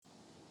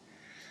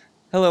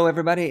Hello,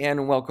 everybody,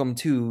 and welcome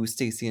to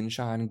Stacy and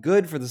Sean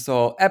Good for the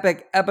Soul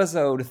Epic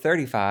Episode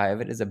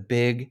 35. It is a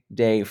big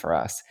day for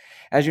us.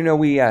 As you know,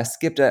 we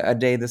skipped a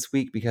day this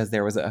week because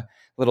there was a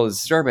little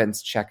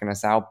disturbance checking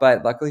us out,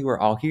 but luckily we're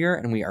all here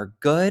and we are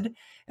good.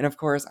 And of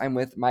course, I'm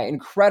with my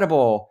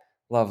incredible,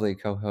 lovely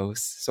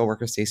co-host,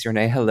 Soulworker Stacy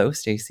Renee. Hello,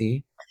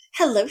 Stacy.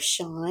 Hello,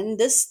 Sean.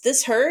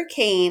 This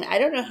hurricane, I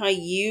don't know how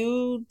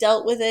you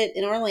dealt with it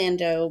in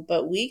Orlando,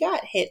 but we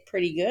got hit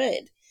pretty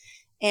good.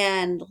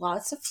 And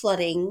lots of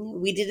flooding.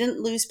 We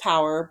didn't lose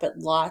power, but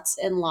lots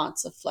and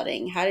lots of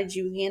flooding. How did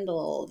you handle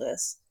all of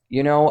this?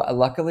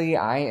 Luckily,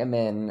 I am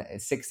in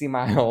 60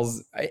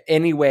 miles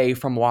anyway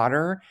from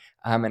water,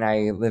 and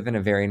I live in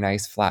a very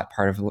nice flat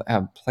part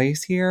of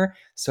place here.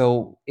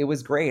 So it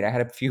was great. I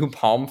had a few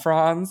palm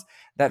fronds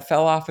that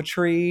fell off a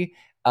tree,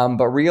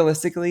 but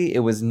realistically, it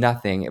was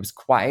nothing. It was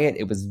quiet.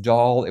 It was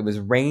dull. It was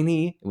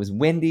rainy. It was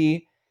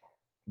windy,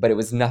 but it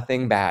was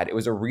nothing bad. It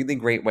was a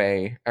great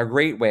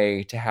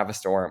way to have a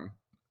storm,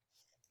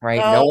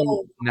 right?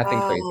 Oh, Nothing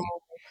wow. crazy.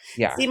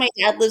 Yeah, See, my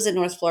dad lives in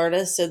North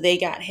Florida, so they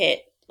got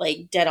hit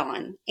like dead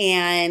on.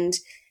 And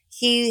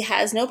he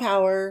has no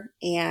power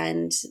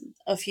and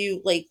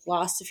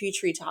lost a few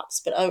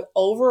treetops, but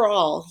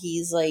overall,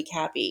 he's like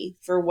happy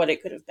for what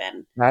it could have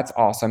been. that's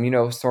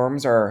awesome.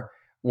 Storms are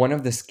one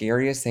of the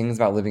scariest things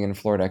about living in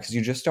Florida because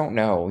you just don't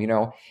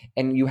know,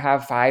 and you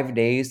have 5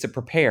 days to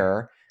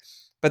prepare,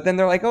 but then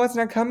they're like, oh, it's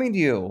not coming to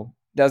you.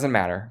 Doesn't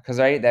matter because,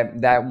 right,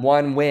 that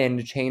one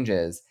wind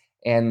changes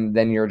and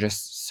then you're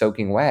just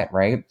soaking wet,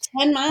 right?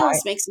 10 I,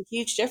 miles makes a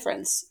huge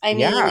difference. I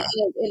mean, yeah,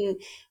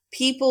 and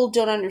people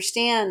don't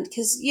understand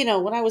because,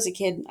 when I was a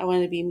kid, I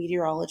wanted to be a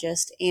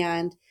meteorologist,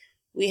 and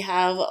we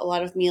have a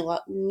lot of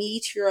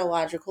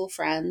meteorological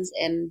friends.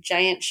 And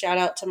giant shout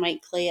out to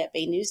Mike Clay at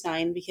Bay News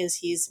 9 because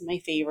he's my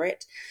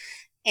favorite.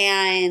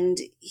 And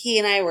he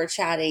and I were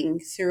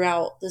chatting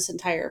throughout this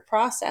entire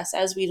process,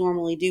 as we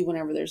normally do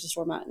whenever there's a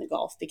storm out in the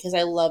Gulf, because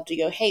I love to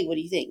go, hey, what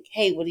do you think?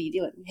 Hey, what are you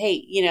doing?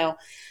 Hey,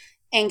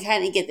 and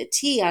kind of get the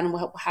tea on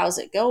how's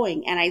it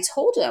going. And I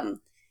told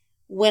him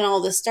when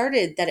all this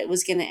started that it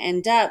was going to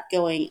end up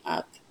going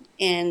up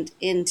and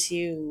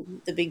into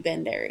the Big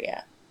Bend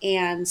area.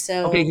 And okay,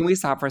 so, can we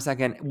stop for a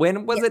second? When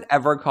yeah, was it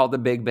ever called the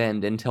Big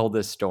Bend until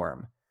this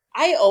storm?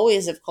 I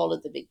always have called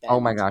it the Big Oh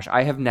my Bend gosh,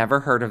 I have never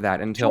heard of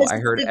that until because I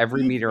it's heard the every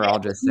Big Bend.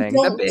 meteorologist You saying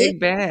the don't live Big here.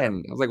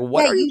 Bend. I was like,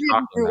 what Yeah, are you you didn't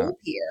talking grow about? up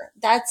here.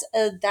 That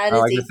Oh, is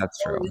I a guess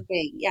that's true. Florida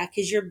thing. Yeah,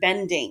 because you're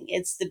bending.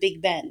 It's the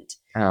Big Bend.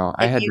 Oh,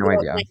 I If had you no go up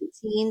idea.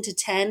 19 to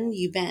 10,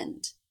 you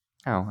bend.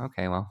 Oh,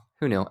 okay. Well,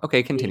 who knew?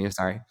 Okay, continue.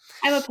 Sorry.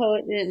 I'm a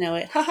poet, didn't know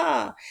it.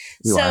 Haha.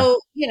 You are.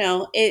 So,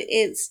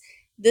 it's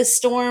the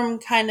storm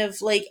kind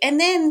of like, and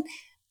then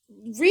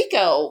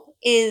Rico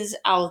is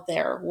out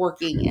there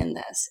working in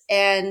this,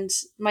 and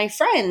my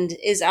friend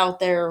is out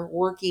there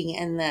working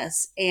in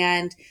this,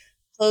 and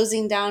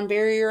closing down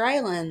barrier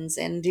islands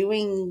and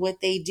doing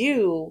what they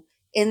do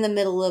in the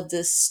middle of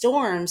this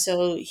storm.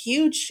 So,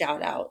 huge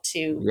shout out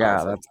to our Yeah,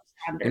 first that's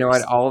you know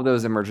what? responders. All of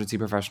those emergency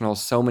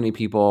professionals, so many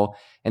people,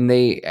 and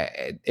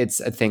it's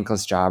a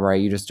thankless job,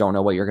 right? You just don't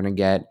know what you're going to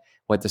get,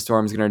 what the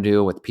storm's going to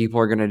do, what the people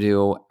are going to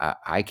do.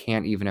 I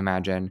can't even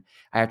imagine.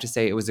 I have to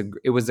say it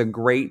was a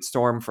great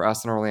storm for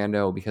us in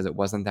Orlando because it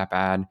wasn't that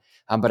bad.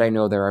 But I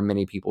know there are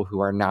many people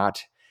who are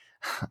not,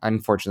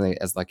 unfortunately,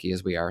 as lucky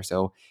as we are.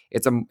 So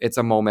it's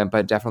a moment,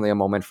 but definitely a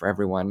moment for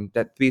everyone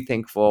that to be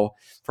thankful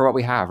for what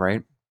we have,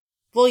 right?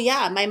 Well,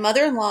 yeah, my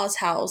mother-in-law's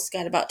house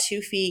got about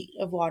 2 feet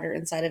of water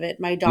inside of it.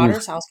 My Oof.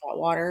 daughter's house got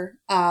water.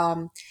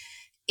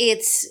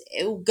 It's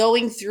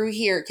going through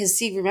here because,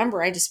 see,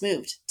 remember, I just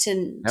moved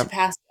to Yep.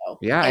 Pasco,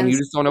 Yeah, and and you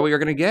just don't know so, what you're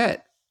going to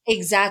get.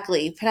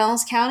 exactly,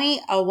 Pinellas County,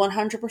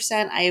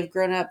 100%. I have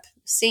grown up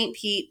St.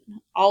 Pete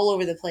all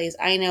over the place.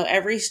 I know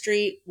every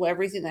street,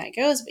 everything that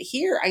goes, but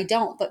here I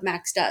don't. But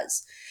Max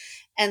does,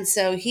 and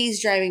so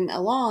he's driving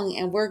along,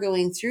 and we're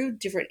going through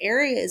different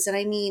areas. And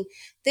I mean,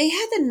 they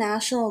had the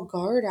National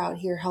Guard out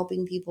here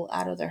helping people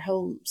out of their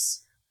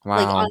homes,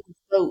 like on Wow,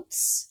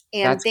 boats,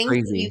 and that's things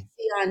that you crazy.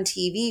 see on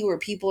TV where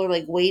people are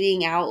like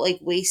wading out like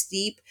waist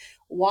deep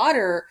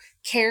water,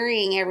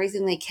 carrying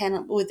everything they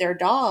can with their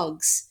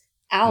dogs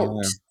out.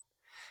 Yeah.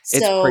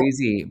 It's So,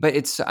 crazy, but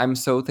I'm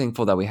so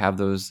thankful that we have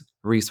those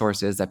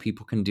resources that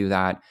people can do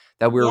that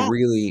we're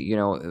really,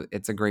 yes.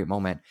 it's a great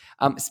moment.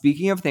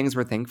 Speaking of things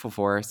we're thankful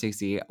for,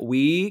 Stacey,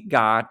 we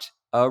got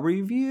a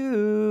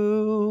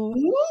review.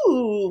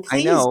 Ooh, I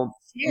please know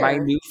my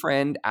share. new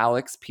friend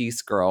Alex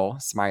Peace Girl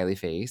smiley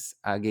face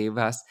gave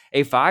us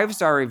a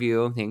 5-star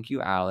review. Thank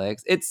you,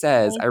 Alex. It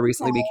says I Thank you,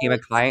 recently became a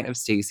guys. client of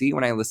Stacy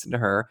when I listened to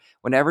her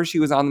whenever she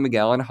was on the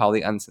Miguel and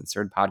Holly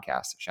Uncensored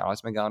podcast. Shout out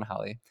to Miguel and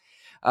Holly.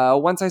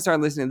 Once I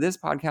started listening to this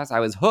podcast,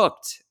 I was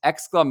hooked!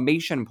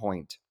 Exclamation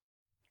point.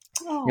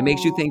 It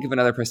makes you Oh, think of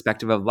another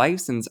perspective of life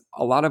since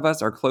a lot of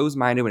us are closed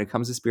minded when it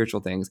comes to spiritual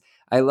things.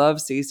 I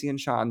love Stacey and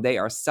Sean. They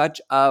are such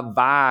a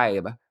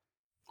vibe.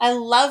 I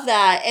love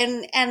that.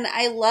 And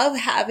I love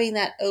having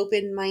that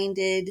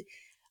open-minded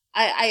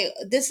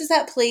this is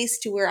that place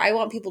to where I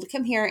want people to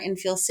come here and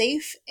feel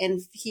safe,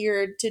 and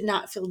here to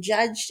not feel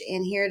judged,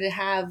 and here to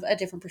have a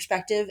different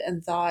perspective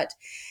and thought,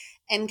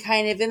 and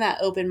kind of in that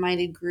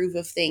open-minded groove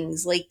of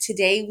things. Like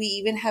today we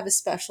even have a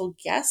special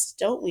guest,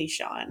 don't we,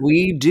 Sean?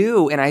 We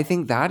do. And I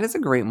think that is a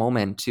great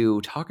moment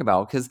to talk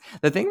about because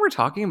the thing we're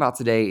talking about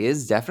today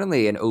is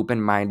definitely an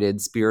open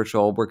minded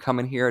spiritual. We're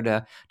coming here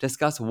to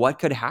discuss what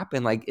could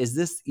happen. Like, is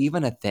this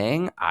even a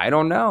thing? I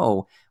don't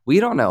know. We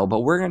don't know,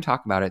 but we're going to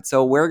talk about it.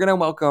 So, we're going to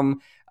welcome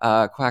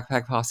Quack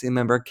Pack Posse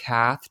member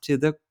Kath to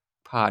the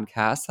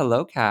podcast.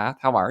 Hello, Kath.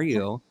 How are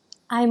you?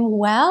 I'm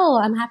well.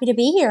 I'm happy to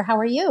be here. How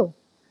are you?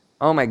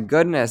 Oh my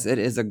goodness, it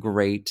is a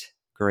great,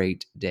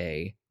 great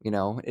day.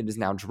 It is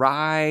now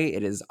dry.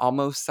 It is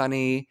almost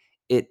sunny.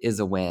 It is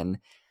a win.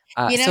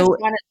 So Sean,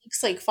 it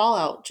looks like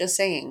fallout, just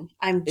saying.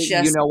 I'm you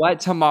just know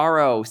what?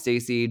 Tomorrow,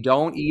 Stacy,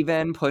 don't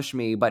even push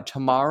me. But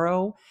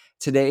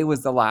today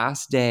was the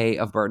last day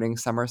of burning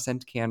summer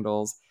scent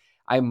candles.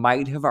 I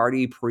might have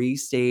already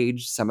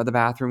pre-staged some of the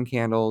bathroom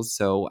candles,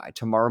 so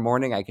tomorrow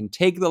morning I can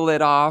take the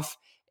lid off,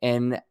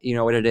 and you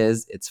know what it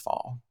is? It's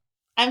fall.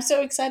 I'm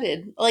so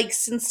excited. Like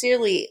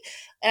sincerely.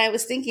 And I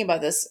was thinking about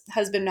this.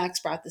 Husband Max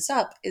brought this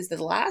up. Is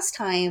the last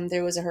time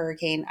there was a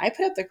hurricane, I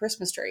put up the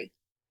Christmas tree.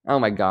 Oh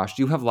my gosh,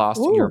 you have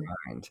lost your Ooh,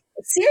 mind.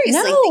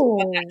 Seriously,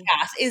 think about that, no,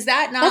 Cass. Is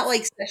that not that's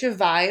like such a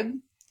vibe?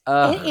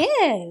 Ugh. it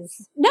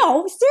is.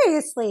 No,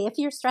 seriously, if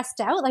you're stressed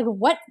out, like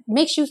what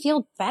makes you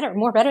feel better,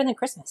 more better than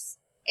Christmas?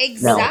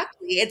 Really? No.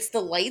 Exactly. It's the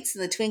lights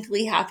and the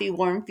twinkly, happy,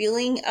 warm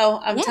feeling. Oh,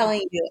 I'm Yeah,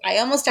 telling you, I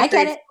almost I get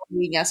decorated it. for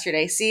Halloween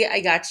yesterday. See,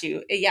 I got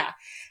you. Yeah.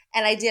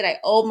 And I did. I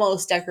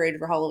almost decorated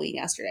for Halloween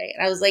yesterday.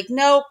 And I was like,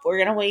 nope, we're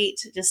going to wait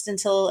just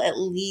until at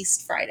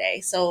least Friday.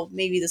 So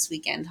maybe this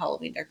weekend,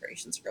 Halloween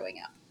decorations are going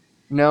up.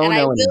 No, And I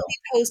no, will no. be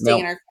posting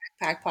in No. our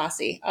Pack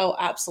Posse. Oh,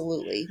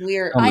 absolutely. Oh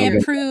I my We are.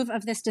 goodness. approve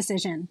of this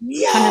decision,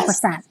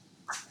 Yes, 100%.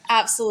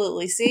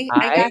 absolutely. See,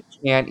 I I got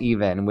can't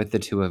even with the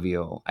two of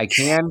you. I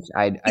can't.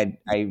 I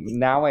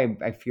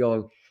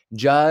feel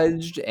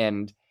judged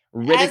and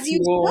as you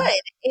ridiculed. should.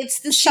 It's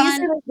the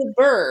season Sean, of the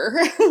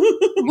burr.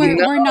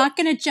 we're not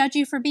going to judge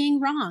you for being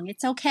wrong.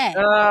 It's okay.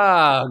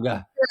 Ugh.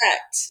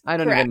 Correct. I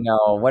don't Correct. even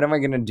know. What am I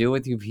gonna do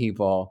with you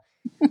people?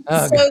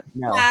 Ugh. So,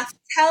 No. Kath,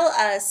 tell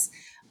us.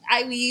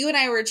 You and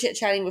I were chit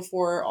chatting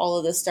before all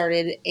of this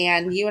started,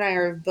 and you and I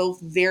are both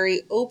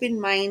very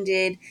open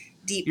minded,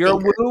 deep You're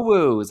thinkers.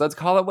 woo-woos. Let's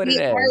call it what it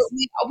is.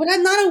 But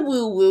I'm not a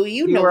woo woo.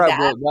 You You know are a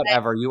that. woo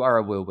whatever. You are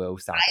a woo-woo.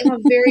 Stop I'm it. a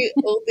very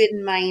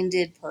open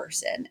minded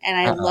person, and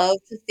I Uh-uh. love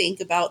to think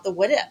about the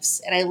what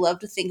ifs, and I love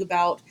to think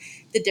about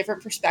the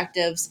different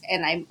perspectives.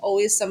 And I'm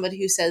always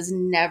somebody who says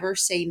never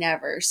say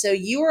never. So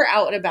you were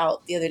out and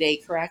about the other day,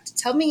 correct?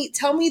 Tell me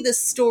the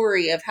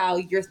story of how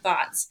your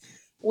thoughts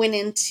went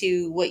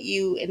into what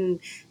you and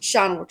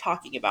Sean were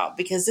talking about,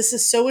 because this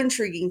is so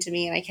intriguing to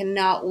me, and I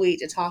cannot wait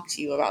to talk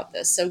to you about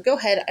this. So go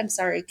ahead. I'm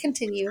sorry.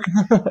 Continue.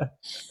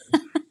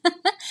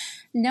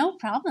 No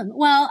problem.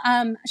 Well,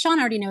 Sean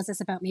already knows this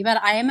about me, but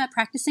I am a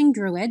practicing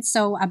druid.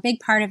 So a big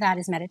part of that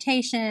is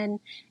meditation,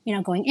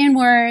 going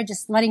inward,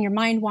 just letting your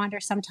mind wander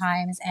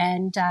sometimes.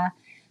 And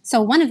so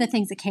one of the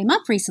things that came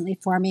up recently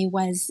for me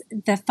was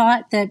the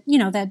thought that,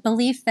 the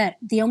belief that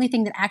the only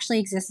thing that actually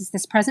exists is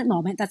this present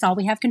moment. That's all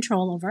we have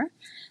control over.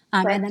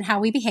 And then Correct. how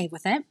we behave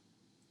with it.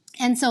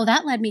 And so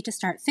that led me to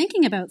start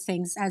thinking about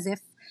things as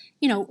if,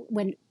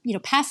 when,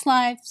 past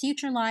lives,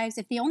 future lives,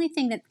 if the only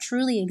thing that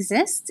truly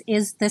exists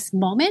is this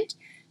moment,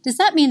 does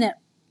that mean that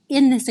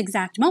in this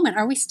exact moment,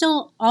 are we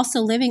still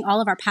also living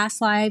all of our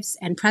past lives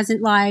and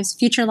present lives,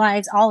 future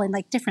lives, all in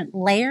like different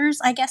layers,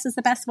 I guess is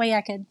the best way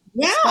I could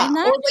Yeah. explain Or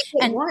that.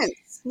 like at And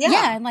once. yeah,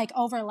 Yeah. and like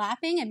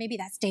overlapping, and maybe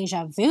that's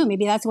deja vu.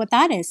 Maybe that's what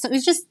that is. So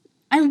it's just,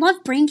 I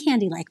love brain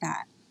candy like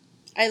that.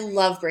 I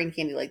love brain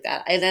candy like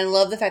that. And I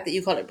love the fact that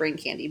you called it brain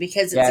candy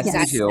because it's Yes, me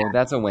exactly Yes, too.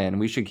 That's a win.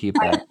 We should keep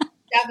that. that.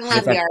 Definitely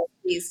That's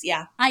a VRPs.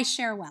 Yeah. I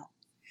share well.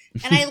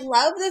 And I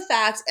love the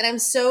fact, and I'm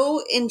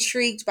so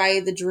intrigued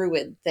by the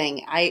druid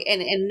thing.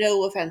 And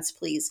no offense,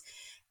 please.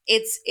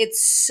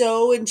 It's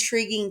so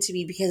intriguing to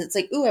me because it's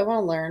like, ooh, I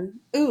want to learn.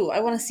 Ooh,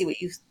 I want to see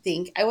what you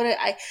think.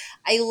 I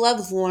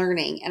love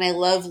learning, and I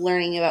love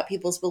learning about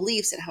people's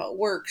beliefs and how it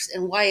works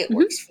and why it Hmm.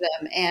 works for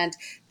them and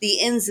the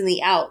ins and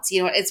the outs.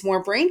 It's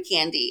more brain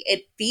candy.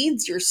 It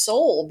feeds your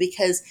soul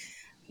because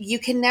you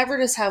can never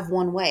just have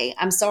one way.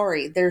 I'm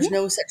sorry. There's Yeah.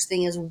 no such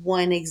thing as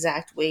one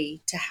exact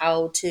way to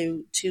how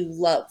to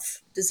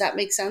love. Does that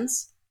make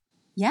sense?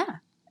 Yeah,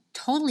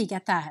 totally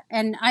get that.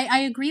 And I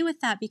agree with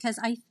that because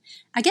I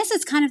guess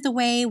it's kind of the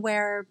way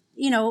where,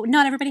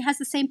 not everybody has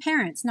the same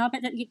parents. Not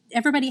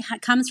everybody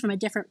comes from a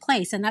different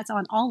place. And that's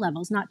on all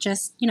levels, not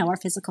just, our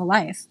physical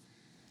life.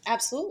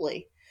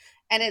 Absolutely.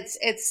 And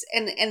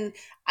and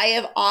I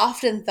have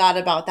often thought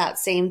about that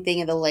same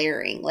thing of the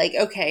layering. Like,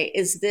 okay,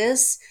 is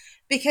this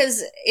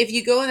because if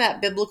you go in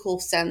that biblical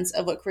sense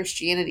of what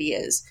Christianity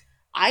is,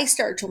 I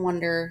start to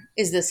wonder,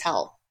 is this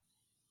hell?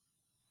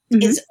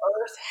 Is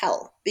Hmm. earth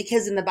hell?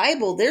 Because in the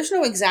Bible, there's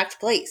no exact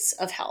place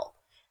of hell.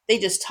 They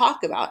just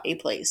talk about a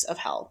place of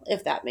hell,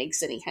 if that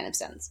makes any kind of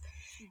sense.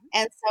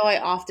 And so I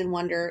often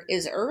wonder,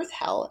 is Earth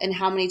hell? And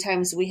how many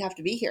times do we have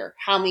to be here?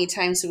 How many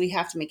times do we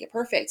have to make it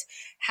perfect?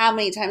 How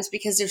many times?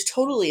 Because there's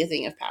totally a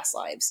thing of past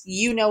lives.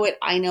 You know it.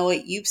 I know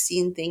it. You've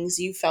seen things.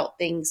 You've felt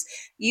things.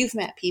 You've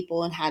met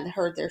people and had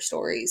heard their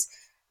stories.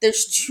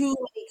 There's too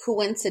many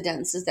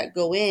coincidences that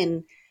go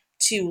in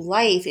to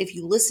life if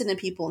you listen to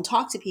people and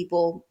talk to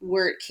people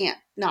where it can't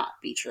not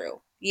be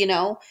true, you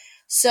know?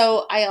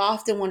 So I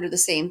often wonder the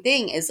same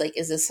thing is like,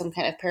 is this some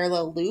kind of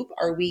parallel loop?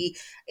 Are we,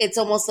 it's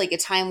almost like a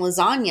time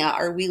lasagna.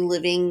 Are we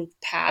living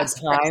A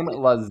past, time present?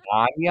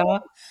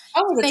 lasagna?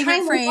 Oh, the Favorite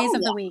time phrase of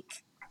lasagna. the week.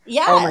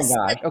 Oh my Yes.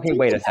 But gosh. Okay, think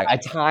wait a sec.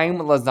 about A time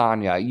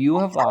lasagna. You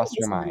have lost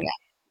your lasagna. mind.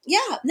 Yeah,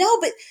 no,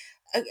 but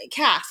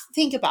Kath,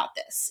 think about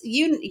this.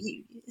 You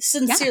Yeah.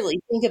 sincerely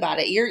think about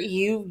it.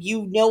 You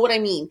know what I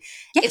mean.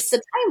 It's the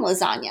Yes. time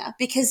lasagna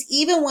because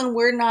even when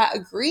we're not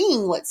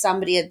agreeing with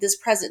somebody at this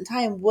present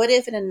time, what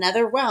if in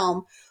another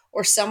realm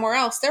or somewhere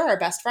else they're our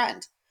best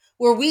friend,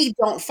 where we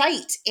don't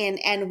fight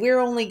and we're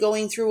only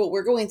going through what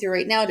we're going through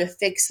right now to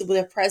fix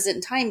the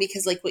present time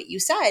because, like what you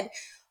said,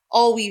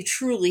 all we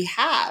truly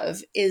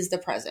have is the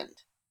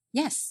present.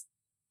 Yes.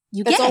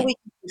 You That's get all it. we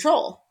can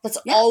control. That's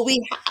Yeah. all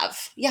we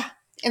have. Yeah.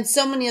 And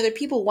so many other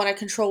people want to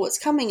control what's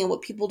coming. And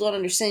what people don't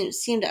understand,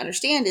 seem to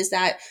understand is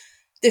that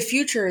the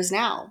future is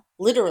now,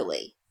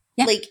 literally.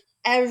 Yeah. Like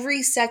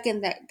every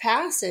second that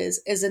passes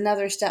is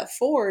another step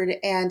forward.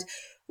 And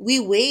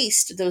we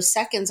waste those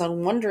seconds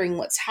on wondering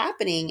what's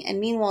happening. And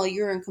meanwhile,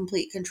 you're in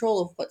complete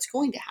control of what's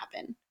going to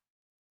happen.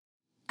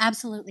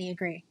 Absolutely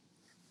agree.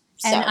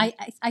 And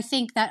So I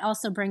think that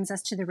also brings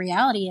us to the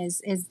reality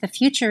is the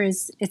future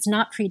is it's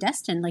not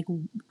predestined. Like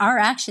our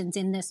actions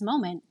in this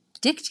moment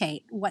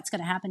dictate what's going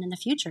to happen in the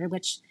future,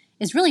 which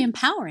is really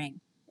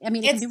empowering. I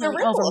mean, it can it's be the really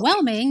ripple effect.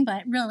 overwhelming,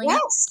 but really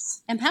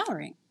Yes.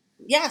 empowering.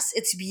 Yes,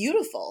 it's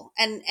beautiful.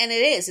 And it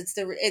is.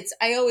 It's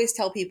I always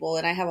tell people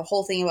and I have a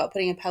whole thing about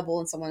putting a pebble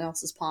in someone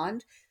else's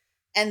pond.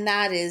 And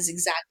that is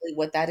exactly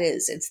what that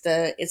is. It's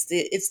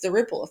the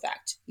ripple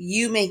effect.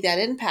 You make that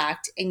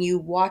impact and you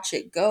watch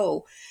it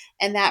go.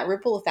 And that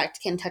ripple effect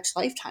can touch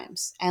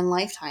lifetimes and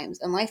lifetimes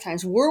and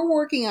lifetimes. We're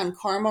working on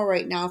karma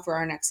right now for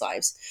our next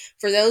lives.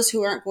 For those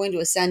who aren't going to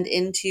ascend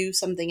into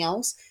something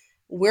else,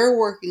 we're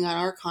working on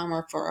our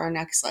karma for our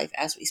next life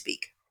as we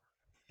speak.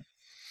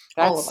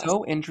 All That's of us.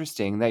 so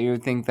interesting that you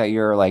think that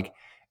you're like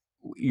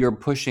you're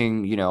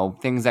pushing,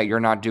 things that you're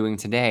not doing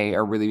today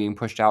are really being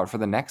pushed out for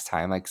the next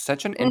time. Like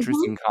such an Hmm.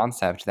 interesting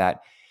concept that,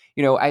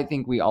 I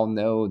think we all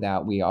know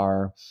that we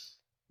are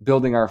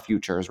building our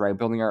futures, right?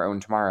 Building our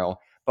own tomorrow.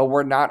 But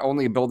we're not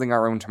only building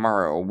our own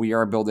tomorrow, we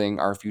are building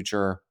our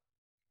future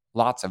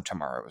lots of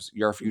tomorrows,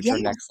 your future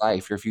Yeah. next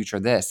life, your future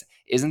this.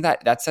 Isn't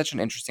that's such an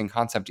interesting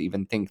concept to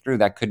even think through?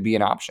 That could be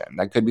an option.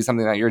 That could be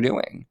something that you're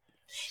doing.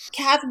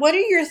 Kath, what are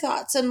your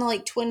thoughts on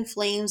like twin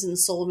flames and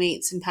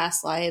soulmates and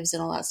past lives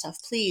and all that stuff?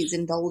 Please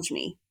indulge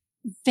me.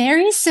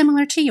 Very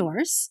similar to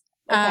yours.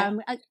 Okay.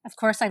 Of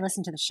course, I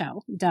listen to the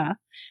show. Duh.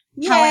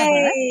 However,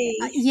 Yay.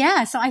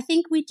 yeah, so I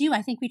think we do.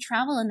 I think we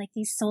travel in like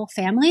these soul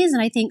families.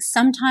 And I think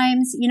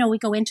sometimes, we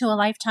go into a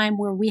lifetime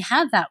where we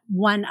have that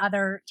one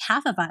other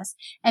half of us.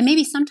 And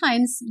maybe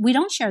sometimes we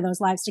don't share those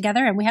lives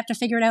together and we have to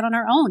figure it out on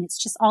our own.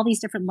 It's just all these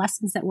different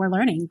lessons that we're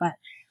learning. But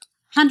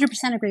 100%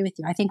 agree with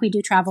you. I think we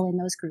do travel in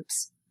those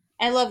groups.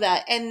 I love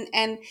that.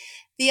 And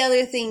the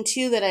other thing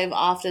too that I've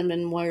often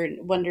been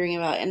wondering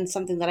about and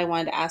something that I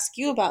wanted to ask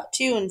you about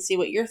too and see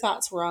what your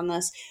thoughts were on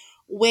this.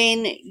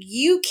 When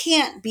you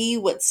can't be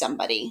with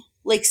somebody,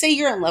 like say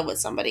you're in love with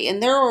somebody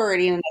and they're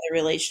already in another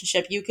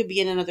relationship, you could be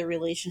in another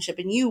relationship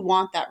and you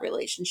want that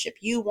relationship.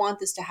 You want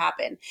this to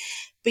happen.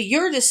 But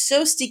you're just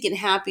so stinking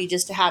happy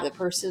just to have the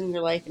person in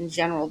your life in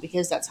general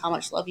because that's how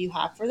much love you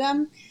have for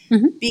them.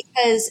 Hmm.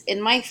 Because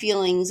in my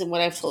feelings and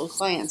what I've told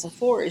clients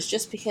before is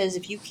just because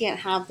if you can't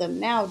have them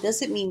now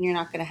doesn't mean you're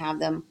not going to have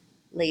them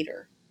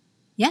later.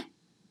 Yeah. You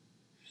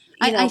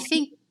I know,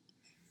 think,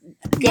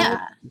 go yeah.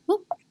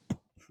 Oop,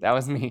 That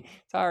was me.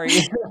 Sorry. I'm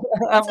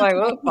that's like,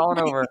 okay. oh, falling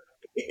over.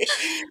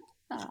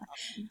 Uh,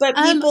 but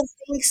um, people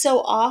think so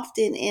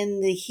often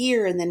in the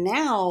here and the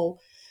now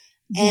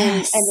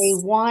and they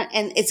yes. want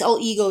and it's all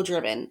ego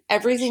driven.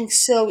 Everything's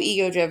so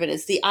ego driven.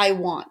 It's the I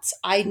want,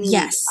 I need,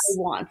 I Yes.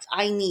 want,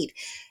 I need.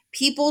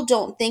 People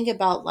don't think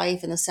about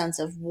life in the sense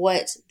of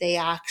what they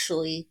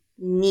actually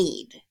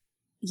need.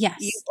 You Yes.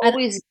 And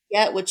always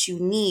get what you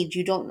need.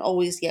 You don't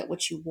always get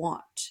what you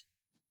want.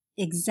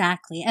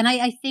 exactly. And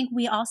I think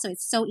we also,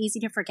 it's so easy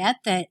to forget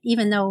that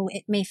even though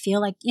it may feel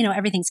like,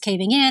 everything's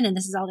caving in and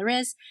this is all there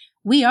is,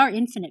 we are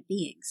infinite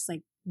beings.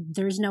 Like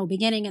there's no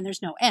beginning and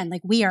there's no end.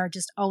 Like we are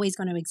just always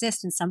going to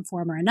exist in some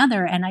form or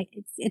another. And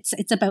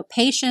it's about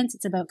patience.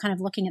 It's about kind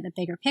of looking at the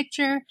bigger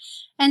picture.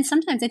 And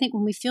sometimes I think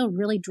when we feel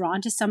really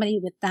drawn to somebody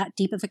with that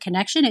deep of a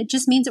connection, it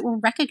just means that we're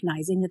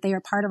recognizing that they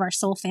are part of our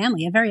soul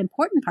family, a very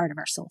important part of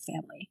our soul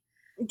family.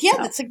 Yeah, So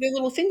that's like their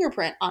little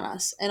fingerprint on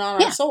us and on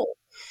our yeah, soul.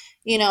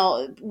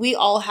 We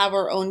all have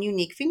our own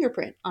unique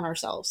fingerprint on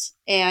ourselves.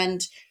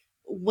 And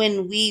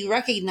when we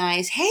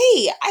recognize,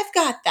 hey, I've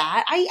got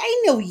that,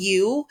 I know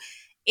you,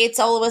 it's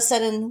all of a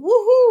sudden,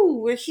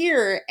 woohoo, we're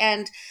here.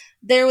 And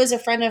There was a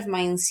friend of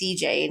mine,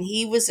 CJ, and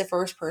he was the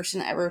first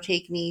person to ever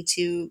take me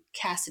to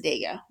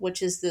Casadega,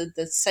 which is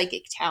the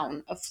psychic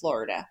town of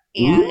Florida.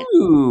 And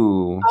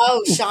Ooh.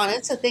 oh, Sean,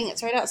 it's a thing.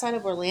 It's right outside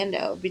of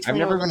Orlando, I've between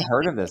never Orlando even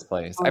heard of this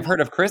place. I've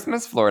heard of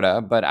Christmas, Florida,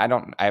 but I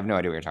have no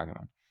idea what you're talking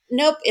about.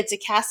 Nope, it's a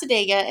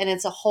Casadega and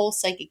it's a whole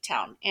psychic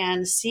town.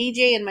 And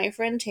CJ and my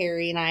friend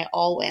Terry and I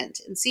all went.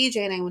 And CJ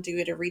and I went to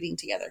get a reading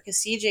together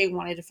because CJ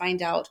wanted to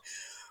find out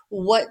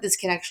what this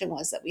connection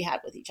was that we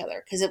had with each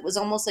other. Because it was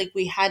almost like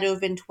we had to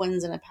have been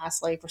twins in a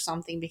past life or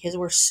something because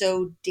we're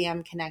so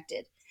damn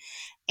connected.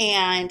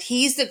 And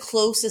he's the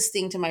closest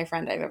thing to my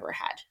friend I've ever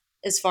had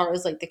as far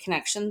as like the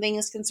connection thing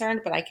is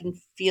concerned, but I can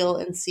feel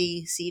and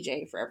see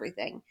CJ for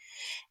everything.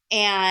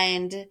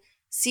 And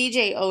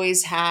CJ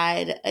always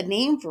had a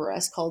name for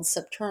us called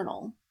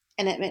Subternal,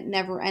 and it meant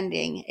never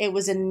ending. It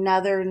was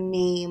another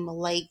name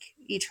like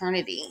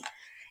eternity.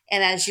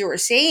 And as you were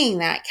saying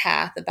that,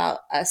 Kath, about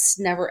us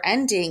never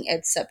ending,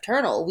 it's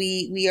subternal.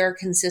 We are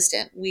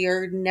consistent. We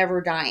are never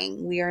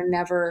dying. We are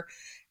never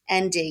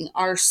ending.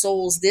 Our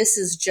souls, this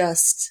is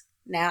just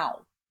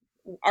now.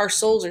 Our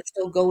souls are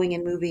still going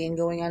and moving and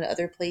going on to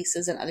other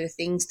places and other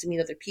things to meet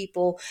other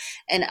people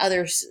and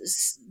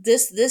others.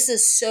 This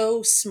is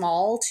so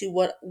small to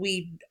what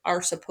we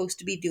are supposed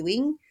to be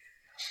doing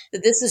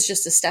that this is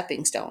just a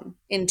stepping stone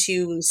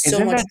into so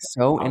Isn't much that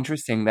so more.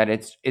 interesting that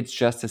it's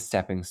just a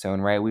stepping stone,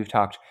 right? We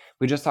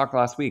just talked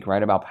last week,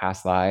 right, about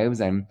past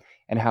lives and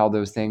how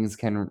those things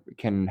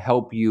can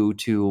help you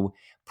to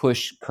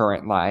push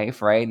current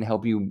life, right? And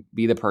help you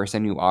be the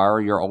person you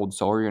are, your old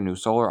soul, or your new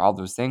soul, or all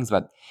those things.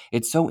 But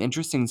it's so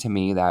interesting to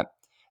me that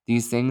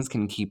these things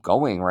can keep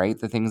going, right?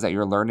 The things that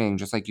you're learning,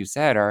 just like you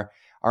said, are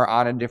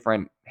on a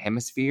different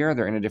hemisphere,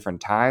 they're in a different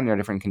time, they're a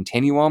different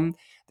continuum,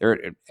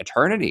 they're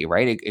eternity,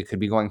 right? It could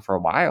be going for a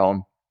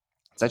while.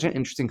 Such an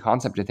interesting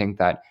concept to think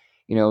that,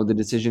 the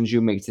decisions you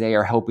make today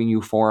are helping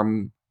you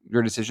form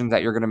your decisions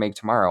that you're going to make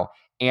tomorrow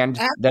and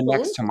the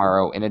next Absolutely.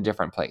 tomorrow in a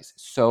different place.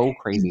 So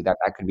crazy that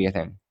that could be a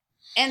thing.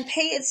 And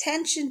pay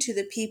attention to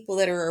the people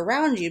that are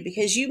around you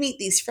because you meet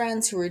these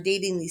friends who are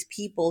dating these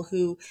people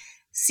who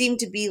seem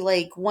to be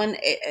like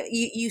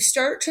you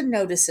start to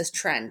notice this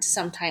trend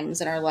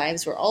sometimes in our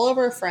lives where all of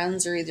our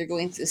friends are either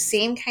going through the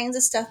same kinds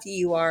of stuff that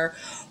you are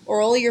or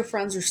all of your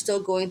friends are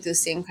still going through the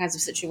same kinds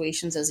of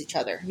situations as each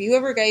other. Have you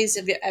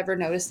ever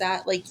noticed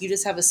that, like, you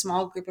just have a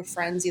small group of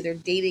friends either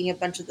dating a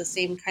bunch of the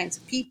same kinds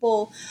of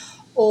people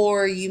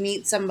or you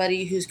meet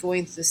somebody who's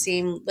going through the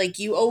same, like,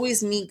 you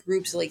always meet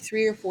groups of like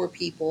three or four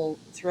people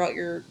throughout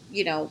your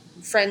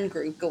friend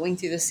group going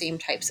through the same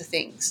types of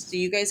things. Do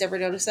you guys ever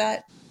notice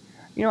that?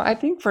 I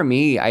think for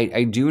me,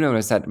 I do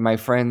notice that my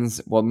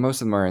friends, well,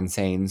 most of them are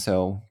insane,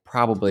 so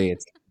probably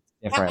it's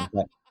different.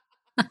 But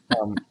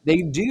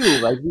they do,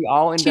 like, we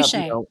all end up,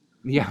 Touche.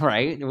 yeah,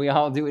 right? We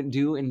all do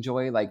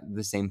enjoy, like,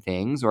 the same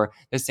things or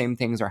the same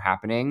things are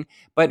happening.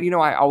 But,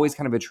 I always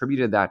kind of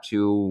attributed that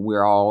to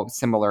we're all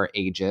similar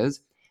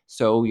ages.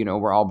 So,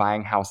 we're all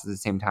buying houses at the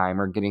same time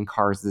or getting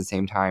cars at the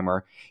same time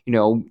or,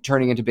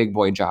 turning into big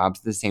boy jobs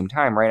at the same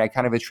time, right? I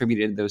kind of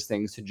attributed those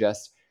things to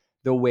just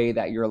the way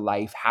that your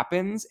life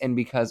happens. And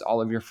because all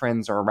of your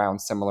friends are around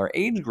similar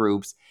age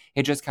groups,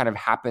 it just kind of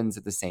happens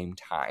at the same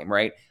time,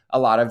 right? A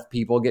lot of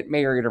people get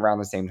married around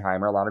the same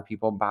time, or a lot of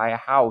people buy a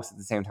house at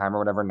the same time, or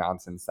whatever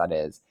nonsense that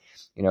is.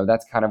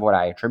 That's kind of what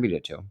I attribute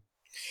it to.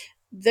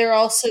 They're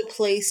also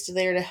placed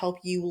there to help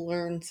you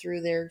learn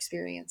through their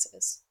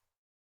experiences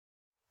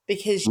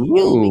because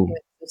you'll be Ooh, going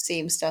through the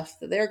same stuff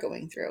that they're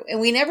going through. And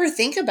we never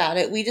think about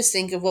it. We just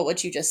think of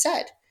what you just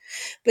said.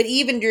 But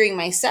even during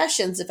my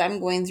sessions, if I'm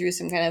going through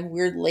some kind of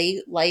weird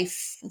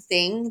life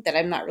thing that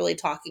I'm not really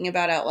talking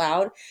about out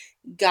loud,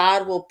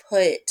 God will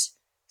put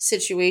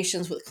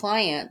situations with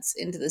clients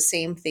into the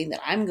same thing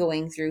that I'm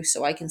going through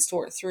so I can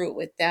sort through it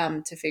with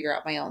them to figure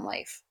out my own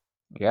life.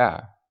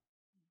 yeah.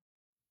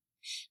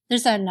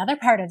 There's another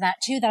part of that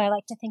too that I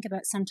like to think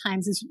about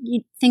sometimes is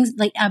things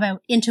like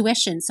about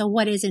intuition. So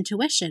what is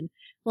intuition?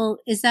 Well,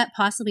 is that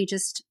possibly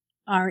just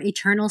our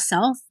eternal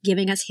self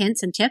giving us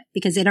hints and tips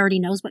because it already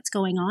knows what's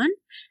going on?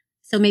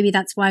 So maybe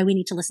that's why we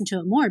need to listen to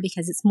it more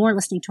because it's more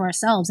listening to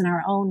ourselves and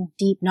our own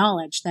deep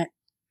knowledge that,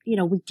 we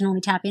can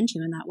only tap into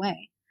in that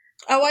way.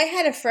 Oh, I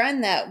had a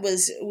friend that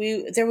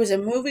there was a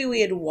movie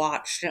we had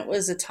watched and it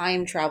was a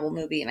time travel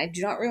movie and I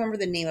do not remember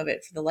the name of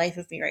it for the life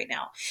of me right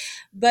now.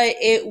 But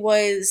it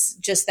was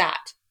just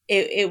that.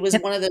 It was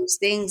Yep. one of those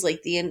things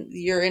like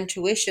your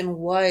intuition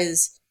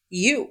was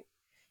you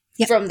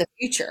Yep. from the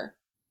future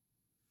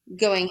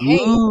going, "Hey,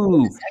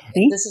 wait a Ooh, second,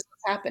 See? this is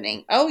what's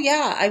happening." Oh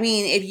yeah, I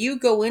mean, if you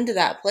go into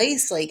that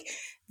place, like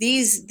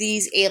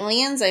these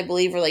aliens, I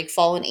believe, are like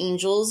fallen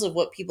angels of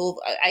what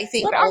people. I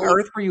think what all on these.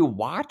 earth were you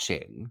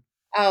watching?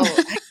 Oh,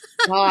 I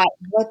forgot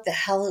what the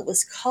hell it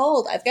was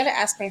called. I've got to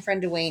ask my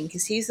friend Dwayne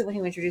because he's the one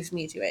who introduced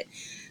me to it.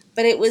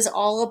 But it was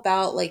all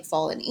about like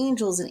fallen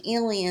angels and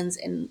aliens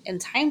and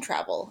time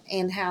travel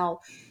and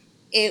how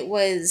it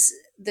was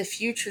the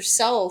future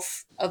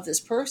self of this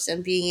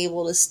person being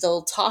able to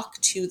still talk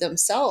to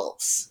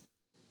themselves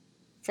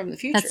from the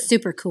That's future.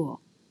 super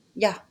cool.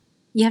 Yeah.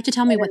 You have to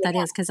tell me what that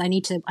is because I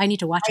need to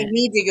watch I it.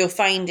 need to go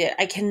find it.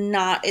 I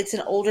cannot. It's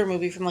an older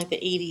movie from like the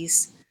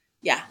 80s.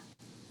 Yeah.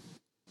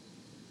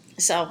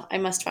 So I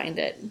must find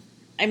it.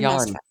 I must Y'all,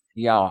 find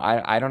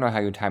y'all, I don't know how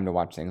you have time to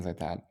watch things like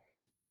that.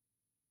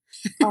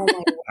 it. Oh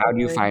my How do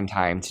you word. find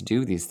time to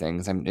do these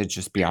things? It's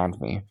just beyond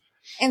me.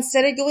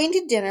 Instead of going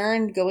to dinner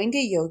and going to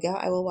yoga,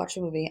 I will watch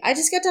a movie. I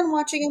just got done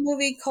watching a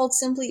movie called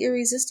Simply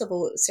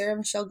Irresistible with Sarah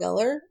Michelle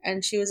Gellar,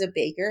 and she was a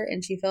baker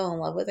and she fell in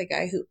love with a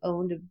guy who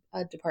owned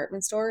a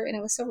department store, and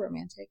it was so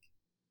romantic.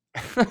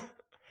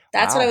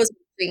 That's what I Wow. was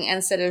watching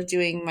instead of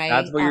doing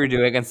That's my. what you were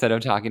doing instead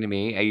of talking to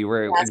me. You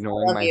were Yes, I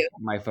ignoring love you.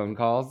 my phone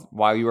calls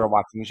while you were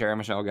watching Sarah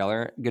Michelle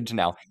Gellar. Good to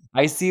know.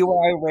 I see where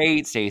I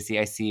rate, Stacy.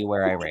 I see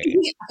where I rate.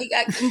 I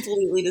got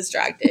completely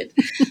distracted,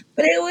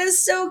 but it was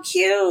so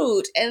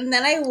cute. And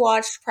then I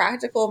watched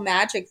Practical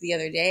Magic the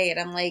other day, and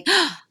I'm like,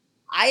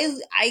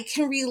 I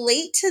can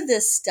relate to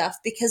this stuff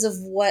because of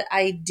what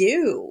I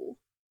do.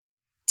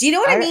 Do you know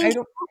what I mean? I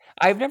don't.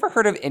 I've never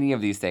heard of any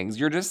of these things.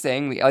 You're just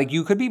saying like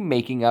you could be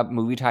making up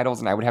movie titles,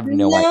 and I would have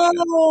no idea.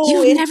 No,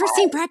 You've it never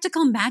seen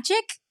Practical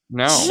Magic?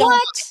 No. Sean,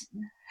 What?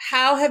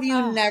 how have you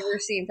Oh, never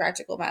seen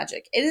Practical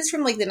Magic? It is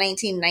from like the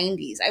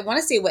 1990s. I want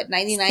to say what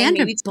 99,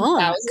 Sandra maybe Bullock.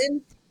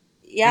 2000.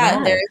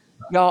 Yeah, there.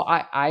 No.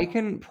 Y'all, I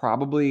can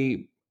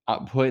probably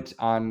put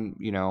on,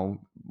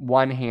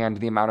 one hand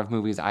the amount of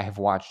movies I have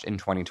watched in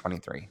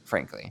 2023,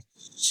 frankly.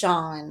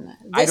 Sean,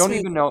 I this don't movie.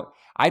 even know.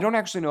 I don't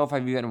actually know if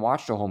I've even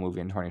watched a whole movie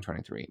in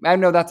 2023. I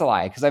know that's a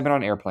lie because I've been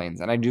on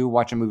airplanes and I do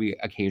watch a movie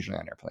occasionally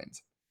on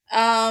airplanes.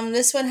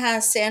 This one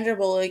has Sandra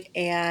Bullock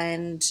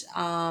and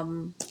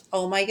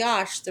oh my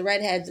gosh, the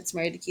redhead that's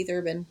married to Keith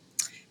Urban.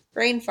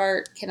 Brain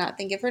fart. Cannot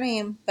think of her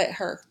name, but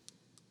her.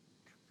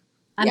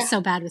 I'm Yeah,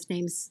 so bad with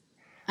names.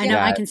 I know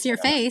yeah. I Yeah. can see her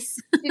face.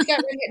 She's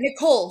got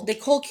Nicole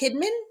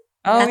Kidman.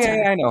 Oh, That's yeah, That's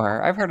yeah, her. I know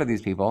her. I've heard of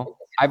these people.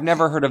 I've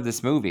never heard of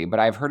this movie, but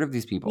I've heard of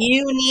these people.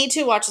 you need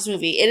to watch this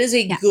movie. It is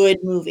a Yeah. good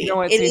You know movie.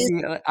 what, It is.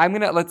 Stacey? I'm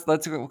gonna let's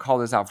call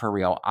this out for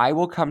real. I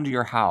will come to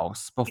your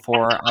house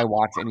before I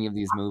watch any of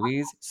these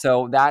movies.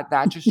 So that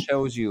just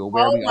shows you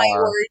where Oh we my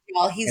are word,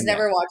 y'all! He's in this.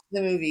 never watched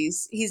the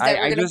movies. He's I,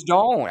 never I gonna. just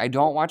don't. I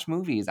don't watch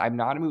movies. I'm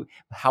not a movie.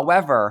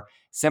 However,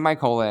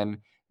 semicolon,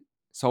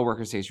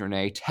 Soulworker Station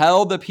Renee,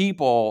 tell the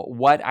people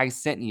what I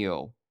sent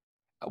you.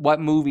 What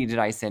movie did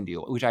I send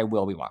you? Which I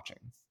will be watching.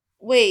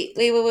 Wait.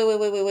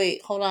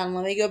 Hold on.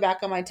 Let me go back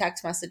on my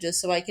text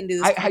messages so I can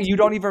do this. You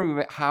don't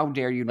even. How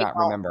dare you I not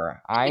don't.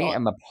 remember? I I don't.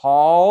 am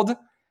appalled,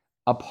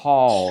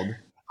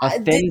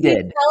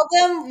 offended.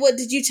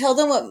 Did you tell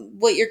them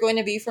what you're going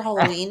to be for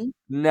Halloween?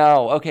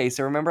 No. Okay,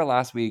 so remember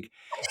last week,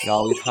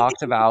 y'all, we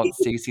talked about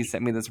Stacy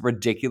sent me this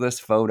ridiculous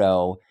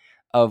photo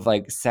of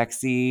like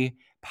sexy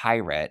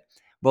pirate.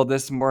 Well,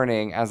 this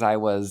morning, as I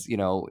was,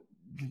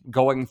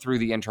 going through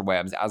the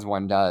interwebs as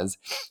one does,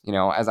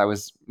 as I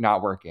was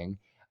not working,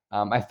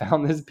 I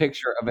found this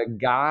picture of a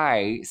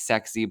guy,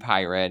 sexy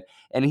pirate,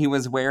 and he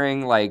was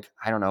wearing like,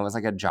 I don't know, it was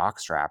like a jock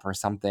strap or That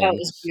something.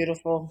 was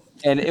beautiful.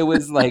 And it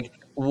was like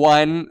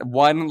one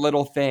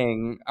little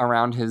thing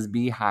around his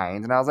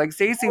behind. And I was like, That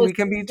Stacey, was we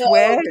can be so cute.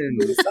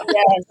 twins.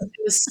 Yes, it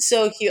was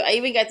so cute. I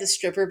even got the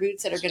stripper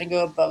boots that are going to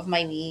go above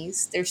my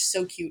knees. They're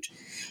so cute.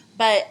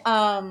 But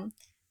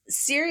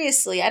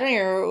seriously, I don't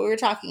know what we were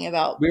talking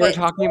about. We were But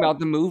talking about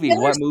the movie.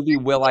 Taylor What movie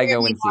Swift will may I or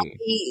go may and not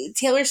see?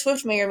 Taylor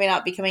Swift may or may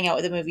not be coming out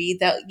with a movie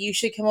that you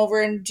should come over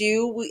and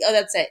do. Oh,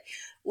 that's it.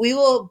 We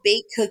will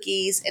bake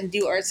cookies and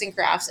do arts and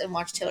crafts and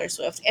watch Taylor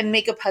Swift and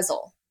make a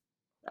puzzle.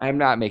 I'm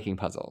not making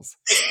puzzles.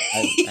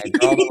 I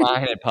draw the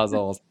line at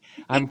puzzles.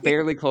 I'm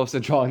fairly close to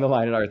drawing the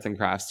line at arts and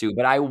crafts too,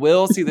 but I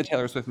will see the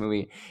Taylor Swift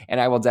movie, and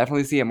I will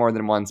definitely see it more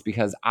than once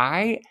because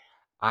I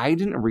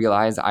didn't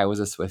realize I was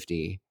a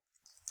Swiftie.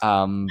 But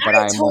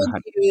I I'm told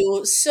 100.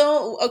 you.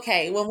 So,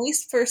 okay, when we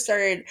first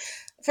started,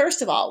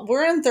 first of all,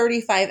 we're in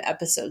 35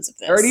 episodes of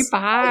this.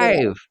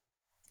 35.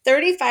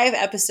 35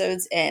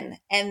 episodes in.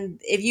 And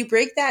if you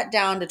break that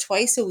down to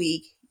twice a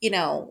week,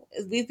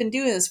 we've been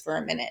doing this for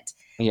a minute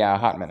Yeah, a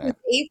hot minute. since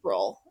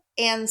April.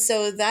 And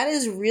so that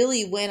is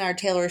really when our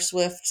Taylor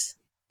Swift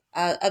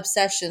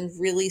obsession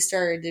really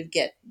started to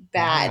get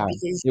bad Yeah,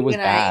 because it you was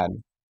and I, bad.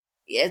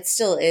 it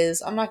still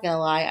is. I'm not going to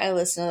lie. I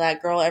listen to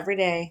that girl every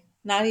day.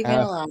 Not even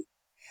going to lie.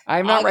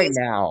 I'm not right August.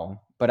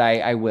 now, but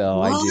I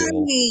will. I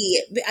do.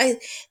 Why?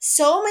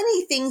 So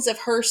many things of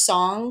her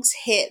songs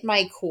hit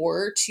my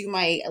core to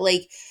my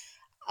like.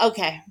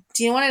 Okay,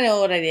 do you want to know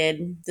what I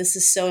did? This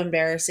is so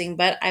embarrassing,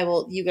 but I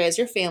will. You guys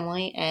are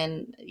family,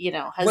 and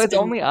Well, it's husband.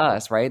 only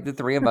us, right? The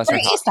three of us are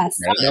Right, Just talking, us.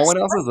 right? No one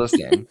else is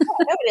listening.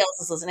 nobody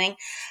else is listening.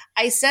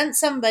 I sent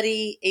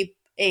somebody a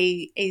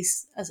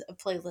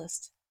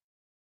playlist.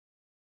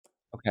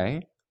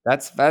 Okay.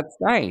 That's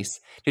nice.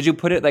 Did you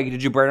put it like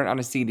did you burn it on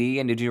a CD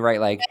and did you write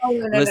like No,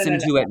 listen no.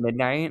 to at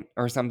midnight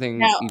or something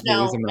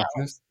equally as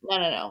obnoxious?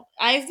 No.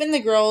 I've been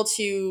the girl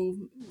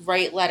to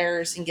write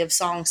letters and give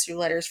songs through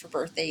letters for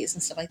birthdays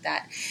and stuff like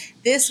that.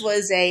 This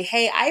was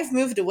hey, I've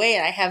moved away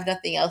and I have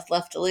nothing else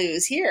left to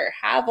lose. Here,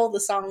 have all the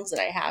songs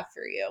that I have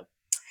for you.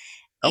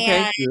 Okay,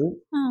 And cute.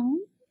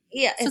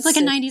 yeah, So it's like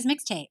a 90s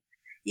mixtape.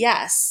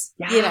 Yes,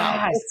 Yes,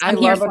 I I'm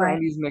here love a for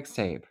it. 90s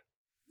mixtape.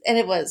 and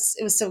it was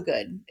so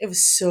good. It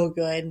was so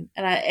good.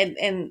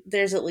 And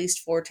there's at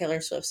least 4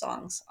 Taylor Swift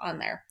songs on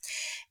there.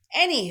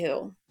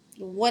 Anywho,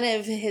 one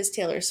of his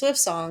Taylor Swift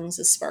songs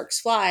is Sparks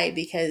Fly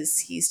because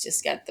he's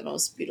just got the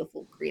most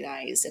beautiful green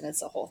eyes and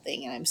it's a whole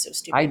thing and I'm so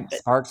stupid, I but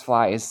Sparks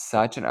Fly is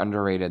such an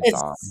underrated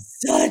song. it's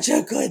such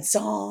a good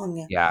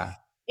song. Yeah.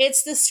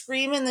 It's the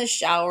scream in the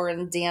shower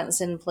and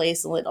dance in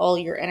place and let all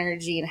your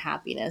energy and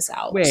happiness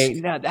out. Wait,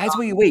 no, that's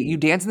what you wait. You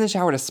dance in the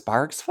shower to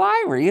Sparks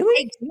Fly? Really?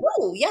 I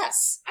do,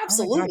 yes, Oh my gosh, that's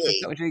absolutely.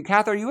 so interesting.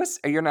 Kath, are you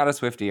you're not a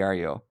Swiftie, are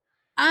you?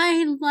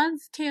 I love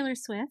Taylor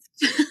Swift,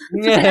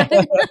 Yeah.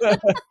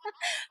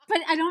 but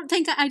I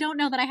don't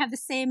know that I have the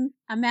same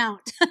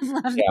amount of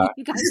love that Yeah.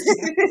 you guys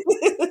do.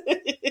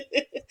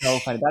 So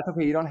funny. That's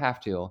okay. You don't have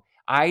to.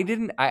 I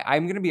didn't.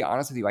 I'm gonna be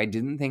honest with you. I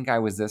didn't think I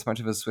was this much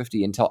of a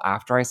Swiftie until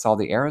after I saw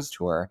the Eras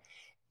tour,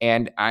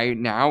 and I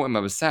now am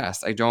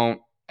obsessed. I don't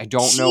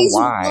know She's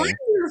why.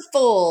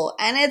 wonderful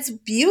and it's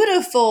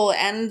beautiful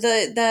and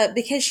the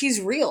because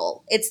she's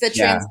real. It's the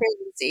Yeah.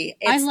 transparency.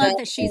 I It's love the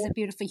that she's a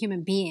beautiful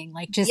human being,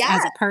 like just yeah.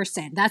 as a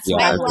person. That's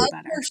what I I Yeah. love love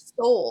about her her.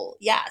 soul.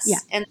 Yeah.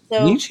 Yes. And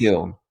Me so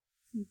too.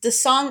 the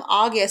song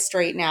August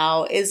right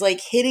now is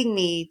like hitting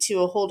me to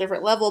a whole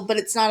different level, but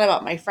it's not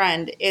about my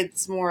friend.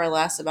 It's more or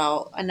less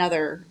about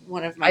another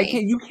one of I my.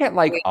 can't. You can't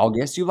like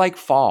August. You like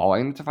fall.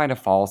 I need to find a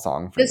fall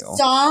song for The you.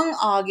 song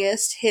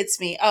August hits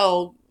me.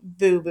 Oh,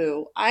 boo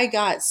boo. I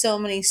got so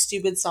many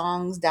stupid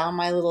songs down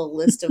my little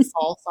list of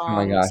fall Oh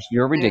my songs. gosh,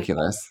 you're And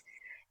ridiculous.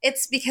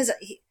 it's because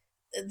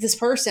this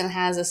person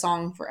has a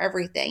song for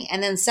everything.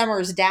 And then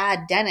Summer's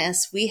dad,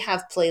 Dennis, we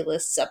have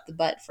playlists up the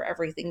butt for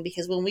everything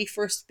because when we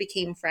first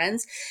became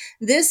friends,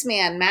 this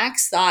man,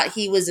 Max, thought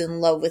he was in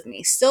love with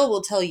me. Still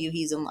will tell you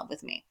he's in love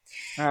with me.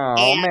 Oh,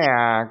 And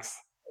Max.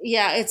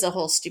 yeah, it's a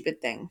whole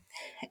stupid thing.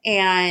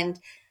 And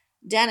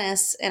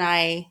Dennis and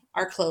I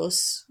are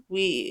close.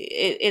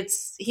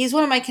 It's he's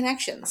one of my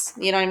connections.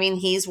 You know what I mean?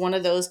 He's one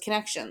of those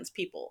connections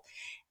people.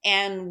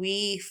 And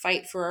we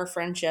fight for our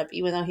friendship,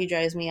 even though he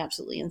drives me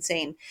absolutely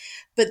insane.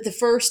 But the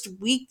first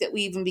week that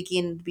we even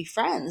began to be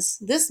friends,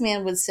 this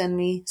man would send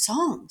me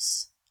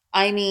songs.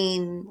 I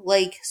mean,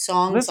 like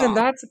Listen, song.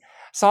 that's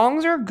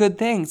songs are a good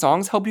thing.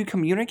 Songs help you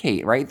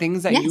communicate, right?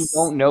 Things that you Yes.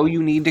 don't know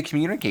you need to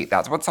communicate.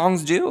 That's what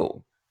songs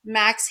do.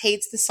 Max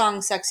hates the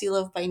song "Sexy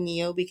Love" by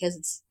Neo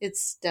because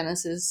it's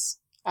Dennis's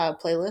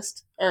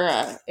playlist or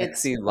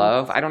it's Sexy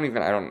Love. I don't know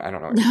what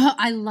you're No,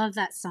 I love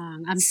that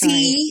song. I'm sorry.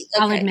 C.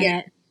 I'll Okay, admit yeah,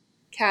 it.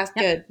 Cass,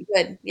 Yep.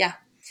 good, yeah.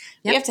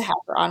 We Yep. have to have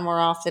her on more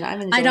often.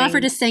 I'm I'd offer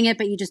enjoying to sing it,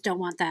 but you just don't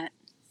want that.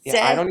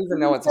 Yeah, I don't Sexy even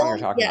know what song you're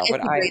Love. talking Yeah, about, but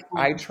it's a great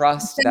I song. I'm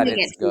trust that sending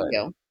it's it to good.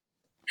 you.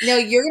 No,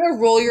 you're gonna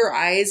roll your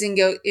eyes and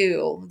go,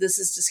 "Ew, this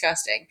is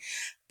disgusting,"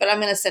 but I'm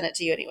gonna send it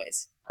to you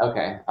anyways.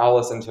 Okay, I'll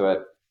listen to it.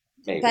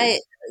 Maybe. But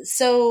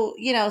so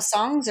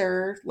songs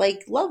are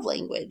like love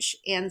language,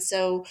 and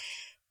so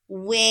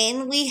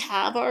when we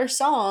have our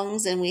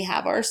songs and we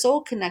have our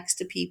soul connects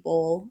to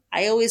people,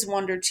 I always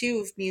wonder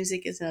too if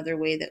music is another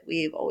way that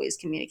we've always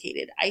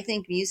communicated. I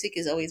think music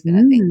has always been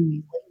a thing.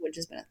 Mm. Language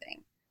has been a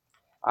thing.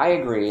 I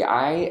agree.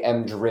 I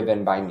am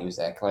driven by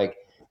music. Like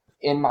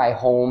in my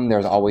home,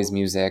 there's always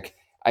music.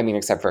 I mean,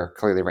 except for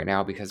clearly right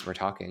now because we're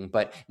talking.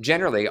 But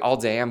generally, all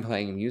day I'm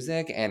playing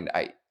music, and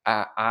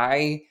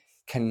I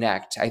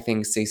connect. I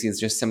think Stacey is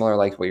just similar,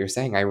 like what you're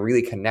saying. I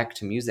really connect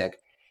to music,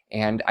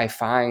 and I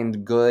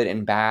find good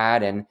and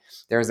bad. And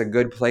there's a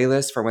good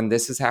playlist for when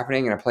this is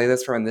happening, and a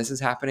playlist for when this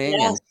is happening,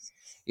 and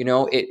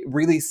Yes. it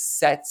really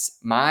sets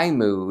my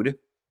mood.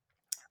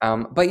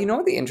 But you know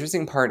what the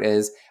interesting part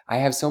is? I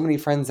have so many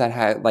friends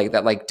that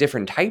like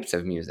different types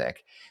of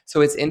music.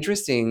 So it's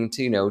interesting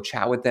to,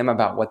 chat with them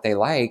about what they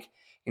like.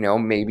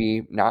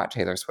 Maybe not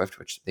Taylor Swift,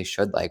 which they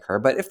should like her,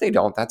 but if they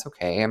don't, that's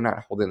okay. I'm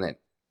not holding it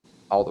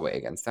all the way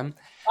against them.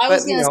 I But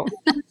was going to say,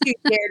 don't you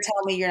dare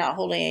tell me you're not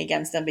holding it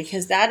against them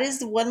because that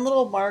is one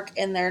little mark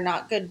in their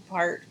not good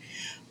part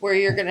where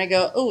you're going to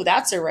go, oh,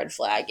 that's a red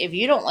flag. If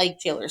you don't like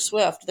Taylor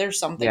Swift, there's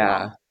something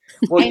wrong.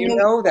 yeah. Well, I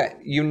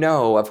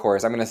know of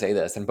course, I'm going to say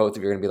this, and both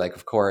of you are going to be like,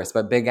 of course,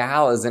 but Big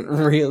Al isn't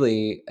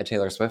really a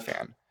Taylor Swift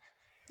fan.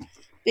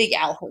 Big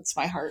Al hurts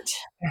my heart.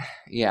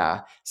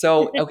 Yeah.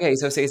 So, okay.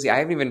 So, Stacey, I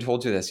haven't even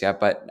told you this yet,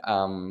 but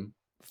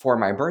for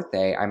my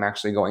birthday, I'm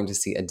actually going to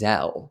see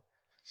Adele.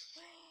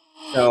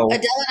 Adele So,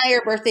 and I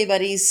are birthday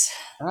buddies.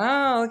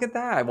 oh, look at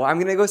that. Well, I'm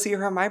going to go see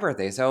her on my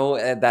birthday. So,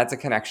 that's a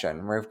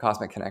connection. We have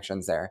cosmic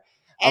connections there.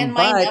 And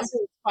my But, number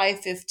is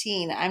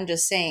 515. I'm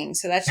just saying.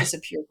 So that's just a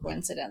pure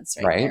coincidence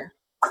right right. there.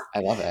 I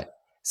love it. Yeah.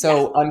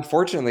 So,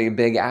 unfortunately,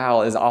 Big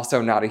Al is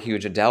also not a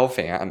huge Adele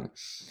fan.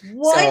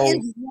 What So,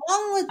 is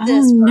wrong with Oh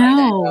this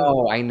Friday?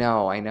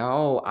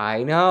 no.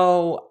 I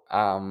know.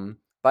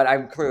 But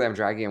I'm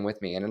dragging him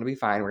with me, and it'll be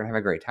fine. We're gonna have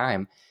a great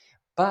time.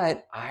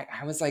 But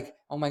I was like,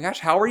 oh my gosh,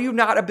 how are you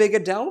not a big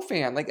Adele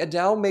fan? Like,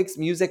 Adele makes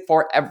music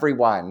for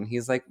everyone.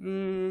 He's like, I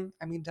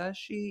mean, does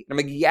she? And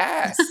I'm like,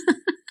 yes.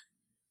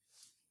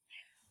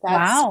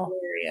 That's Wow.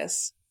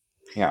 hilarious.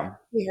 Yeah.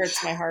 He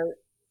hurts my heart.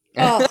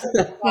 Oh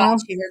God, Well,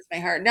 she hurts my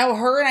heart. No,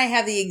 her and I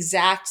have the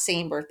exact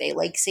same birthday,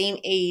 like same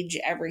age,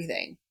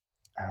 everything.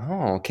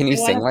 Oh, can you I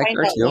want sing to like find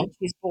her out when too?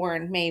 she's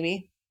born,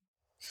 maybe.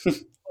 But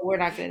we're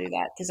not going to do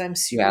that because I'm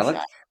Yeah, super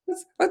shy.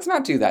 let's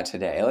not do that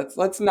today.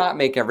 Let's not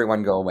make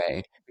everyone go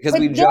away because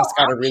But we no, just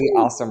got a really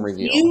actually, awesome do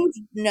review. you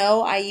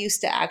know I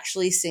used to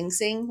actually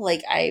sing?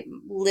 Like I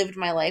lived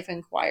my life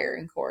in choir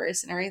and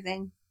chorus and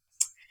everything.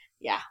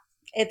 Yeah,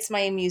 it's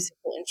my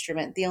musical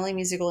instrument. The only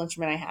musical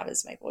instrument I have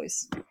is my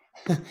voice.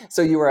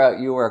 So you were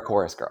a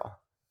chorus girl.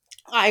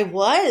 I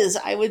was.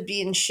 I would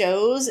be in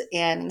shows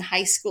and in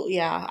high school.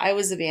 Yeah, I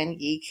was a band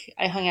geek.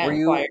 I hung out Were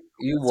in choir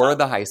you and were stuff.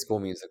 the High School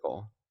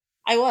Musical?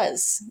 I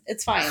was.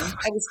 It's fine.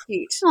 I was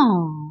cute.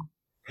 oh,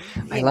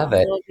 I love it.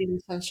 Little baby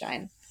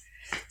sunshine.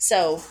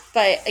 So,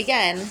 but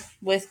again,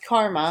 with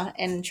karma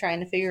and trying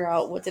to figure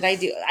out what did I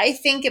do, I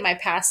think in my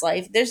past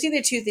life, there's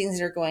either two things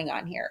that are going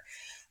on here.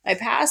 My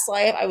past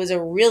life, I was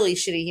a really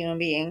shitty human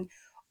being,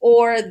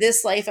 or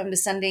this life, I'm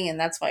descending, and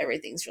that's why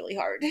everything's really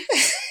hard.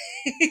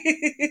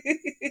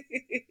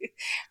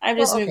 I'm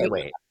just Well, okay, moving.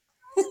 wait.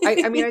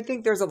 I mean, I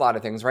think there's a lot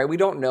of things, right? We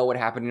don't know what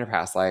happened in your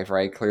past life,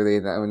 right? Clearly,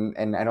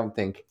 and I don't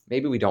think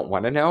maybe we don't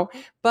want to know,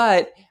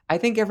 but I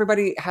think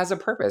everybody has a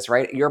purpose,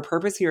 right? Your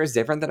purpose here is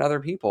different than other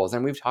people's,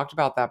 and we've talked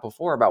about that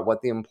before about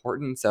what the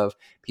importance of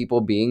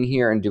people being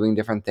here and doing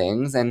different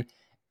things and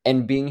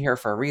being here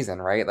for a reason,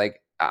 right?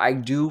 Like I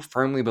do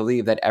firmly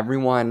believe that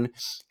everyone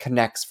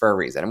connects for a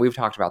reason, and we've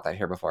talked about that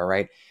here before,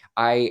 right?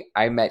 I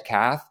met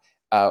Kath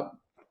uh,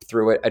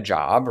 through a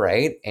job,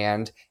 right?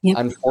 And yep,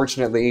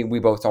 unfortunately, we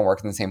both don't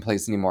work in the same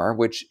place anymore,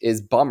 which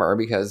is bummer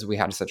because we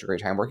had such a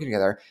great time working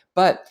together.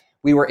 But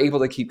we were able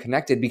to keep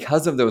connected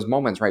because of those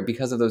moments, right?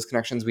 Because of those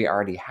connections we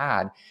already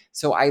had.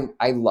 So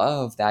I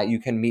love that you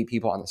can meet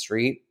people on the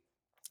street,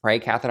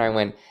 right? Kath and I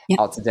went yep,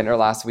 out to dinner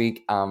last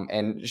week,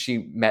 and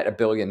she met a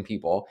billion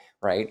people,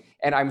 right?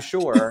 And I'm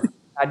sure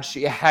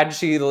had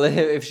she lived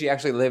if she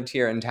actually lived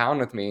here in town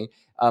with me,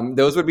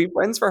 those would be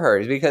friends for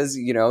her because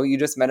you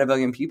just met a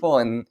billion people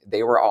and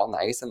they were all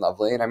nice and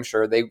lovely, and I'm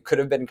sure they could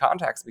have been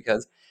contacts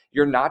because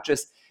you're not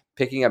just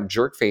picking up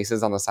jerk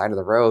faces on the side of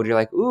the road. You're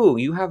like, ooh,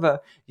 you have a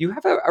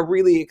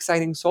really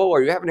exciting soul,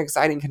 or you have an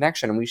exciting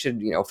connection, and we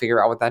should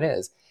figure out what that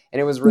is. And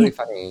it was yeah, really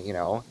funny,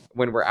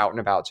 when we're out and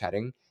about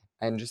chatting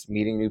and just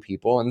meeting new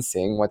people and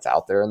seeing what's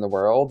out there in the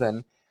world.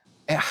 And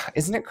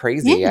isn't it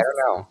crazy? I yeah.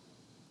 don't know.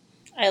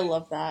 I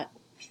love that.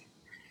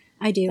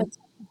 I do. That's,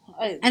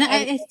 And I'm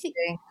I think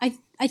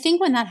I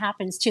think when that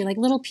happens too, like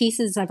little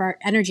pieces of our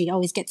energy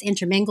always gets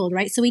intermingled,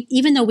 right? So we,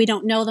 even though we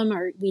don't know them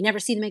or we never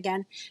see them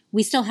again,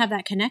 we still have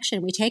that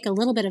connection. We take a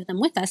little bit of them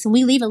with us, and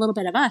we leave a little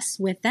bit of us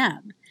with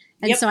them.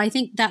 And yep, so I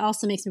think that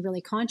also makes me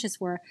really conscious,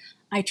 where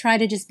I try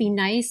to just be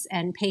nice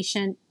and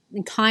patient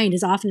and kind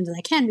as often as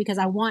I can because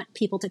I want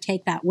people to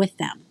take that with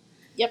them.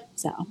 yep.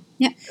 So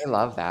yeah, I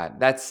love that.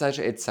 It's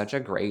such a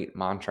great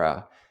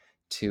mantra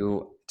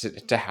to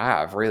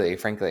have, really,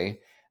 frankly,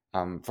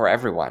 for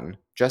everyone.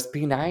 Just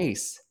be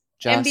nice.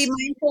 And be Just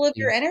mindful of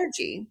your be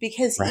energy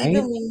because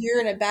even right. when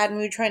you're in a bad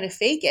mood trying to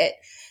fake it,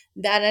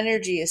 that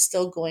energy is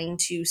still going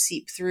to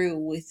seep through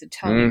with the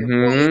tone of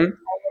your voice, Mm-hmm.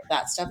 all of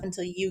that stuff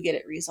until you get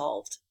it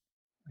resolved.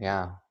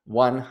 Yeah,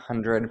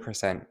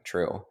 100%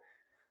 true.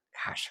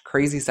 Gosh,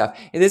 crazy stuff.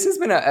 And this has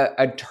been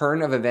a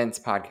turn of events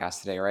podcast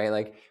today, right?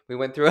 Like we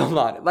went through a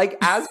lot. Like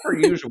as per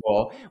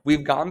usual,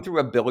 we've gone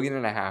through 1.5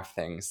 billion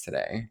things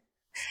today.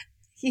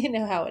 You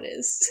know how it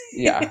is.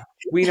 Yeah,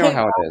 we know God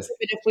how it is.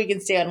 forbid if we can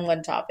stay on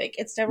one topic.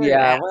 It's never going to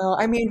Yeah, happen. well,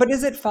 I mean, but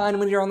is it fun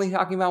when you're only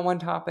talking about one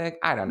topic?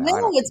 I don't know. No,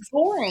 I don't it's think so.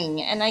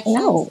 boring, and I can't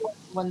no, stay on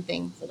one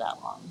thing for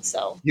that long.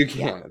 So, You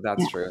yeah. can't.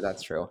 That's yeah. true.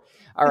 That's true.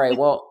 All right.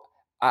 Well,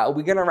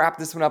 we're going to wrap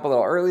this one up a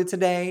little early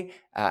today.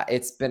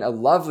 It's been a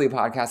lovely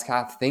podcast,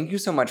 Kath. Thank you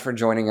so much for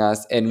joining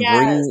us and Yes.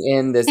 bringing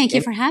in this Thank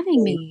you for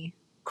having me.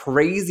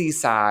 crazy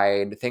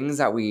side, things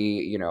that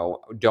we,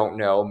 don't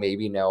know,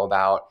 maybe know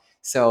about.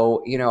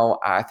 So,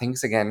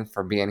 thanks again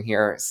for being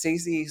here.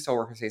 Stacy,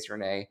 Soulworker, Stacy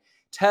Renee,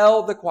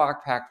 tell the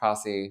Quack Pack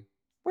Posse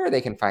where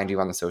they can find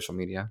you on the social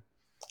media.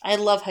 I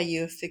love how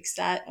you fixed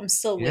that. I'm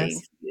still waiting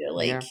Yes. for you to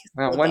Yeah. like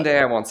Well, look one up. day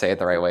I won't say it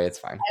the right way. It's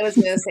fine. I was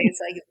gonna say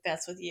so I get the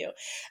best with you.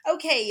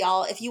 Okay,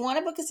 y'all. If you want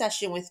to book a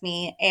session with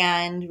me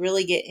and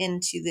really get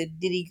into the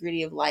nitty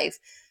gritty of life,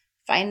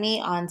 find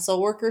me on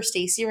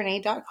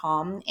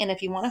soulworkerstacyrenee.com. And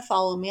if you want to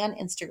follow me on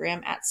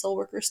Instagram at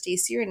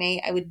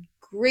soulworkerstacyrenee, I would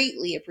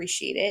greatly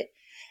appreciate it.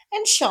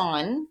 And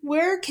Sean,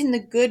 where can the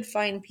good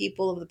fine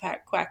people of the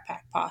Quack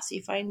Pack Posse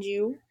find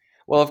you?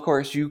 Well, of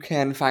course, you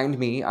can find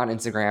me on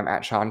Instagram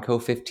at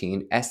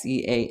SeanCo15,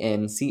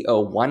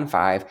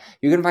 SeanCo15.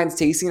 You can find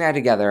Stacy and I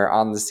together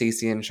on the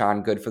Stacy and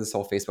Sean Good for the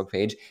Soul Facebook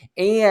page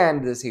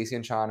and the Stacy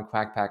and Sean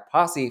Quack Pack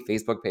Posse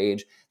Facebook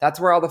page. That's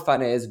where all the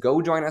fun is.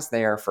 Go join us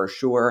there for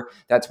sure.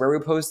 That's where we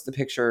post the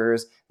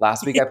pictures.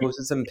 Last week, I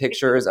posted some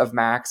pictures of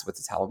Max with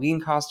his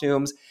Halloween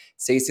costumes.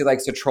 Stacy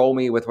likes to troll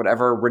me with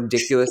whatever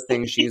ridiculous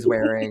thing she's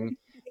wearing,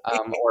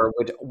 or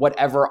with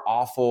whatever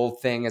awful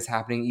thing is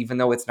happening, even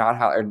though it's not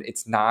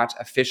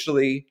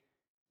officially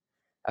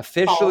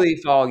officially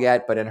fall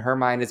yet, but in her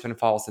mind it's been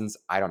fall since,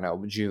 I don't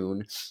know,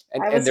 June.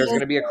 I And was there's gonna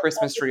going to be a say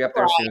Christmas tree up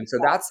there right. soon. So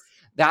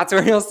that's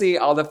where you'll see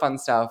all the fun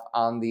stuff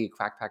on the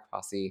Quack Pack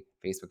Posse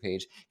Facebook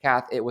page.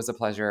 Kath, it was a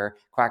pleasure.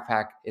 Quack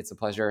Pack, it's a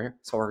pleasure.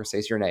 Soulworker,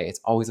 Stacy, Renee,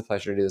 it's always a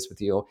pleasure to do this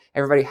with you.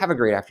 Everybody, have a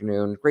great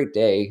afternoon, great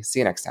day. See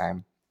you next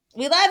time.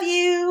 We love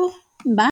you. Bye.